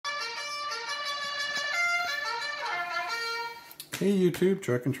Hey YouTube,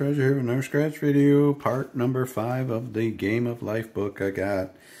 Truck and Treasure here with another scratch video, part number 5 of the Game of Life book. I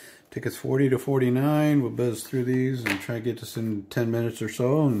got tickets 40 to 49. We'll buzz through these and try to get this in 10 minutes or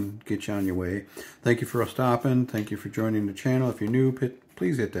so and get you on your way. Thank you for stopping. Thank you for joining the channel. If you're new,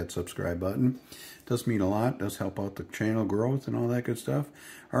 please hit that subscribe button. It does mean a lot. It does help out the channel growth and all that good stuff.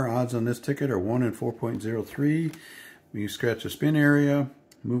 Our odds on this ticket are 1 in 4.03. You scratch the spin area,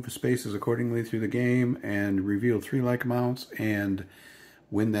 move the spaces accordingly through the game, and reveal 3 like amounts and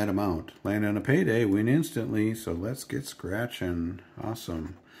win that amount. Land on a payday, win instantly. So let's get scratching.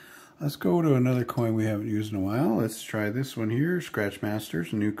 Awesome. Let's go to another coin we haven't used in a while. Let's try this one here, Scratch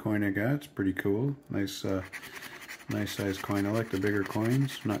Masters, a new coin I got. It's pretty cool. Nice size coin. I like the bigger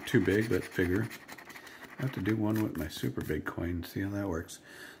coins. Not too big, but bigger. I have to do one with my super big coin. See how that works.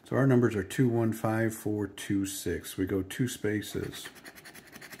 So our numbers are 215426. We go 2 spaces.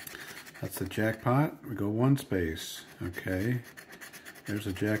 That's the jackpot. We go 1 space. Okay. There's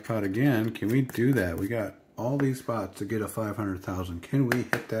a jackpot again. Can we do that? We got all these spots to get a 500,000. Can we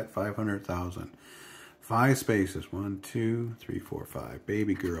hit that 500,000? 5 spaces. 1, 2, 3, 4, 5.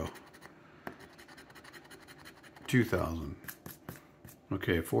 Baby girl. 2,000.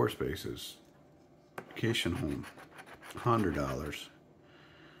 Okay, 4 spaces. Vacation home. $100.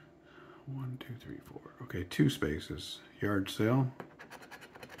 1, 2, 3, 4. Okay, 2 spaces. Yard sale.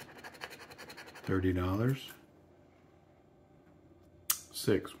 $30.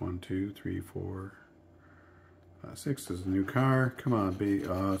 6. 1, 2, 3, 4. 6 is a new car. Come on, B.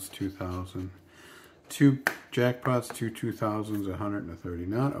 Oh, it's 2,000. 2 jackpots, 2 2000s, 100 and a 30.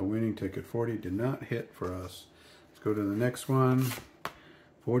 Not a winning ticket. 40 did not hit for us. Let's go to the next one.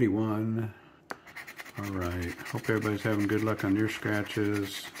 41. All right. Hope everybody's having good luck on your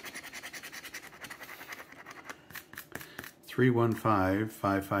scratches. 315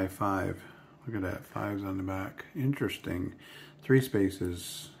 555. Look at that, 5's on the back. Interesting. 3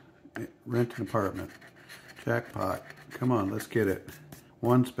 spaces. Rent an apartment. Jackpot. Come on, let's get it.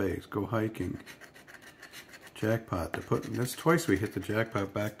 1 space. Go hiking. Jackpot. That's twice we hit the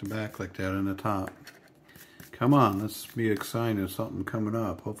jackpot back to back like that on the top. Come on, let's be excited of something coming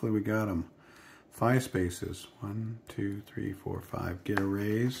up. Hopefully we got them. 5 spaces. 1, 2, 3, 4, 5. Get a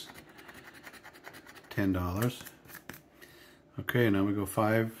raise. $10. Okay, now we go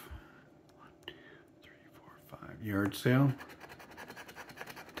 5. Yard sale,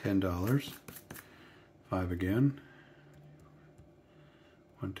 $10. 5 again.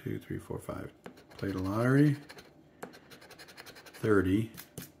 1, 2, 3, 4, 5. Played a lottery. 30.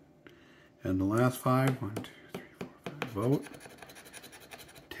 And the last 5. 1, 2, 3, 4, 5. Vote.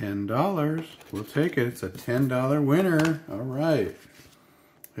 $10. We'll take it. It's a $10 winner. All right.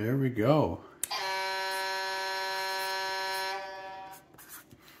 There we go.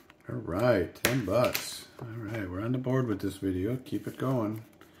 All right, 10 bucks. All right, we're on the board with this video. Keep it going.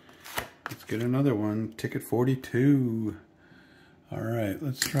 Let's get another one. Ticket 42. All right,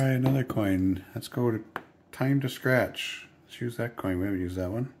 let's try another coin. Let's go to Time to Scratch. Let's use that coin. We haven't used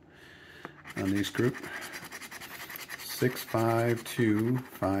that one on these group.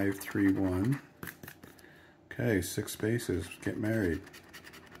 652531. Okay, 6 spaces. Get married.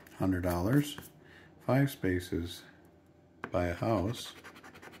 $100. 5 spaces. Buy a house.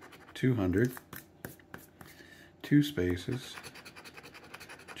 200. 2 spaces.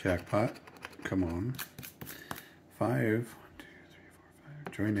 Jackpot. Come on. 5. 1, 2, 3, 4,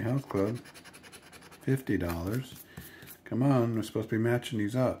 5. Join the health club. $50. Come on, we're supposed to be matching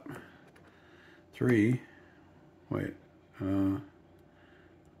these up. 3. Wait.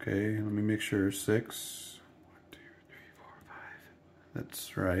 Okay, let me make sure. 6. 1, 2, 3, 4, 5.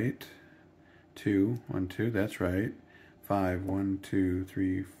 That's right. 2. 1, 2. That's right. 5. 1, 2,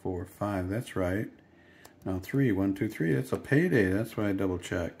 3, 4, 5. That's right. Now 3. 1, 2, 3. That's a payday. That's why I double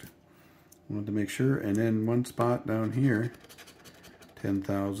checked. I wanted to make sure. And then 1 spot down here.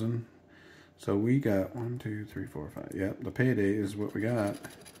 10,000. So we got 1, 2, 3, 4, 5. Yep, the payday is what we got.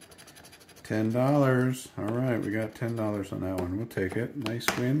 $10. All right, we got $10 on that one. We'll take it. Nice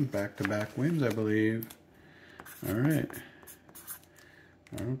win. Back-to-back wins, I believe. All right.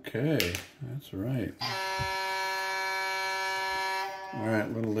 Okay, that's right. All right, a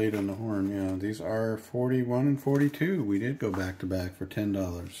little late on the horn. Yeah, these are 41 and 42. We did go back to back for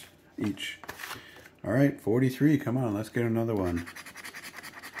 $10 each. All right, 43. Come on, let's get another one.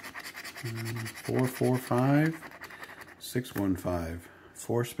 445, 615.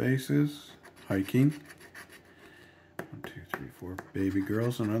 4 spaces. Hiking. 1, 2, 3, 4. Baby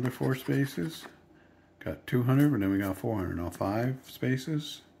girls. Another 4 spaces. Got 200, but then we got 400. Now 5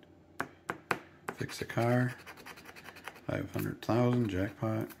 spaces. Fix a car. 500,000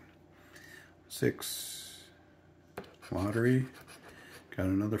 jackpot. 6 lottery. Got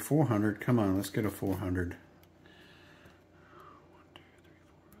another 400. Come on, let's get a 400. 1, 2, 3,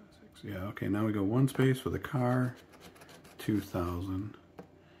 4, 5, 6. Yeah, okay, now we go one space for the car. 2,000.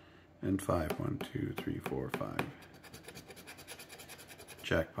 And 5. 1, 2, 3, 4, 5.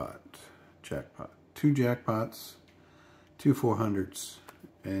 Jackpot. Jackpot. 2 jackpots. 2 400s.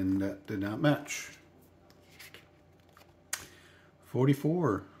 And that did not match.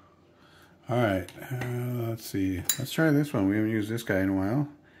 44. Alright, let's see. Let's try this one. We haven't used this guy in a while.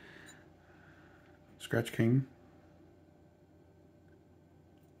 Scratch King.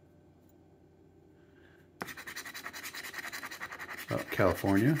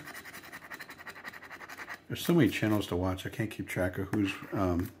 California. There's so many channels to watch. I can't keep track of who's...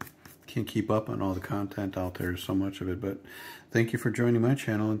 can't keep up on all the content out there. So much of it. But thank you for joining my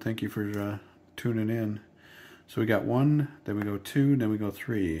channel, and thank you for tuning in. So we got 1, then we go 2, then we go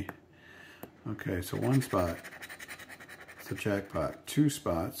 3. Okay, so 1 spot, it's a jackpot. 2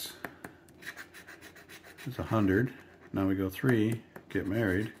 spots, it's 100. Now we go 3, get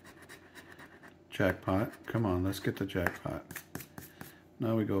married. Jackpot, come on, let's get the jackpot.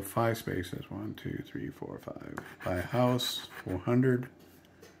 Now we go 5 spaces, 1, 2, 3, 4, 5. Buy a house, 400.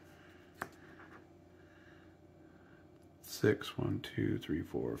 6, 1, 2, 3,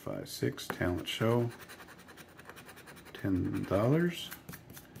 4, 5, 6. Talent show. $10.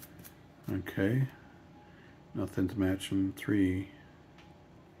 Okay. Nothing's matching. 3.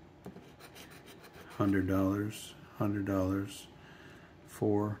 $100. $100.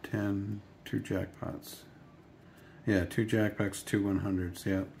 4, 10. 2 jackpots. Yeah, 2 jackpots, 2 100s.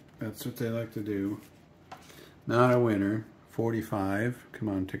 Yep, that's what they like to do. Not a winner. 45. Come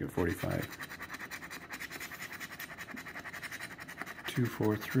on, ticket 45. 2,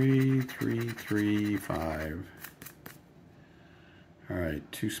 4, 3, 3, 3, 5.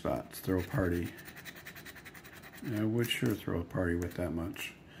 Alright, 2 spots. Throw a party. I would sure throw a party with that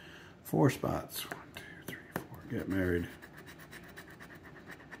much. 4 spots. 1, 2, 3, 4. Get married.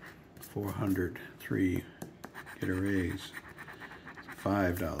 400. 3. Get a raise.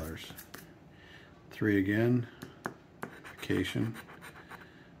 $5. 3 again. Vacation.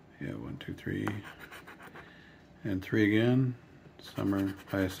 Yeah, 1, 2, 3. And 3 again. Summer,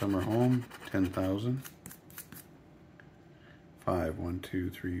 buy a summer home. 10,000. 5. 1, 2,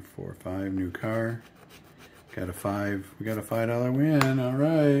 3, 4, 5. New car. Got a 5. We got a $5 win. All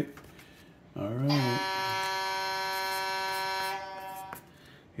right. All right.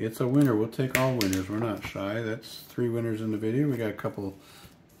 It's a winner. We'll take all winners. We're not shy. That's 3 winners in the video. We got a couple,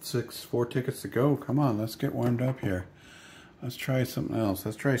 4 tickets to go. Come on, let's get warmed up here. Let's try something else.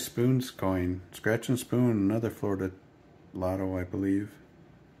 Let's try Spoon's Coin. Scratch and Spoon, another Florida Lotto, I believe.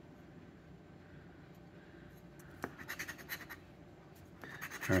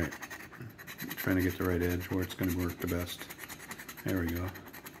 All right. I'm trying to get the right edge where it's going to work the best. There we go.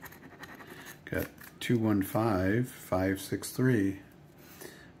 Got 215, 563.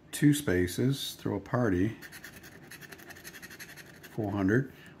 2 spaces, throw a party.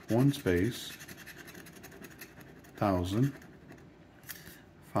 400. 1 space. 1,000.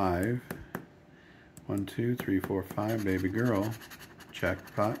 5. 1, 2, 3, 4, 5. Baby girl.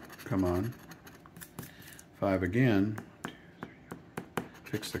 Jackpot. Come on. 5 again. 1, 2, 3, 4.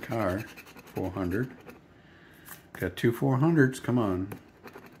 Fix the car. 400. Got 2 400s. Come on.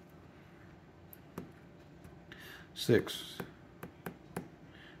 6. 1,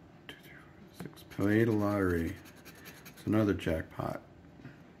 2, 3, 4, 6. Played a lottery. It's another jackpot.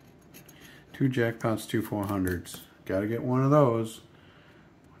 2 jackpots, 2 400s. Got to get one of those.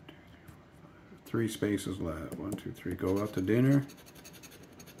 1, 2, 3, 4, 5. 3 spaces left. 1, 2, 3. Go out to dinner.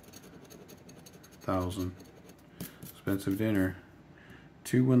 1,000. Expensive dinner.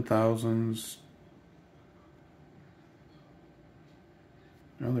 2 1,000s.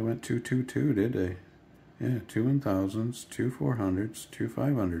 No, they went 2 2 2, did they? Yeah, 2 1,000s, 2 400s, 2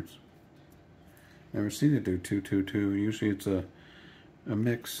 500s. Never seen it do 2 2 2. Usually it's a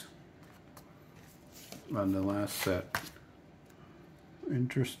mix on the last set.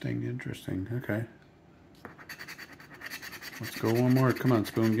 Interesting, interesting. Okay. Let's go one more. Come on,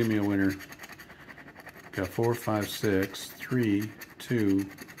 Spoon, give me a winner. Got 4 5 6, 3 2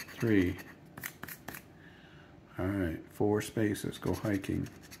 3. All right, 4 spaces. Go hiking.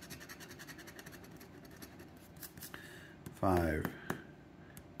 5.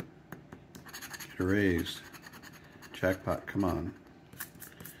 Get a raise. Jackpot, come on.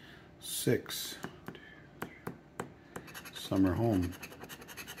 6. 2, 3. Summer home.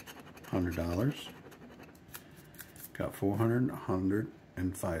 $100. Got 400, 100,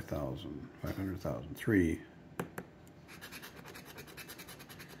 and 5,000. 500,000. 3.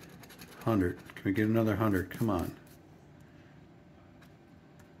 100. Can we get another 100? Come on.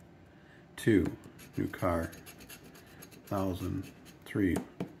 2, new car. 1,000. 3,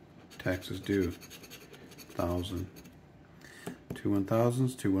 taxes due. 1,000. 2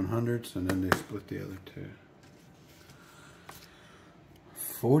 1,000s, 2 100s, and then they split the other two.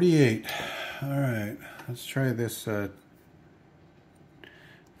 48. Alright, let's try this Florida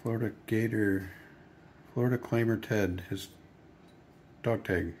Claimer Ted, his dog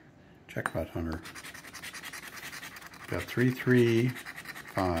tag, jackpot hunter. Got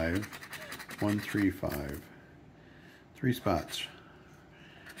 335, 135. 3 spots.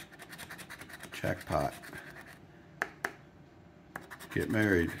 Jackpot. Get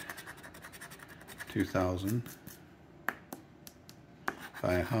married. 2,000.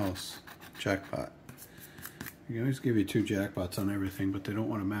 Buy a house. Jackpot. You can always give you 2 jackpots on everything, but they don't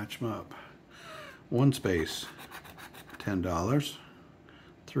want to match them up. 1 space. $10.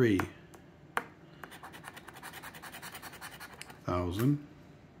 3. 1,000.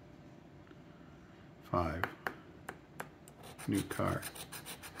 5. New car.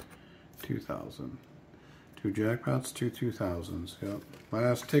 2,000. 2 jackpots, 2 2,000s. Yep.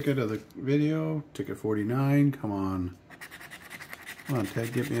 Last ticket of the video. Ticket 49. Come on. Come on,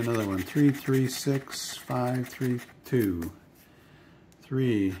 Ted. Get me another one. 3 3 6 5 3 2.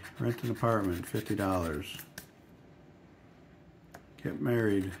 3. Rent an apartment. $50. Get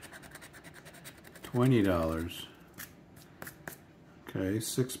married. $20. Okay,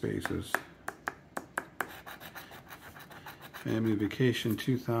 6 spaces. Family vacation,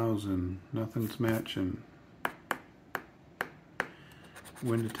 2,000. Nothing's matching.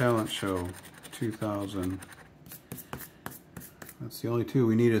 Win the talent show, 2,000. That's the only 2.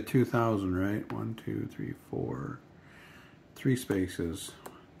 We need a 2,000, right? 1, 2, 3, 4. 3 spaces.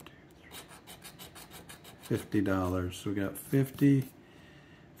 $50. So we got 50,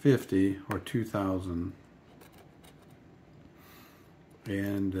 50, or 2,000.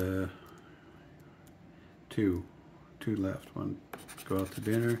 And 2 left. 1, go out to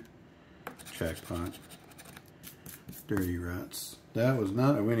dinner. Jackpot. Dirty rats. That was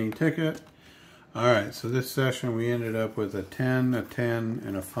not a winning ticket. Alright, so this session we ended up with a 10, a 10,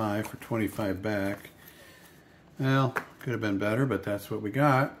 and a 5 for 25 back. Well, could have been better, but that's what we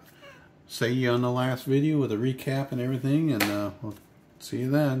got. See you on the last video with a recap and everything, and we'll see you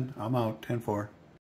then. I'm out. 10-4.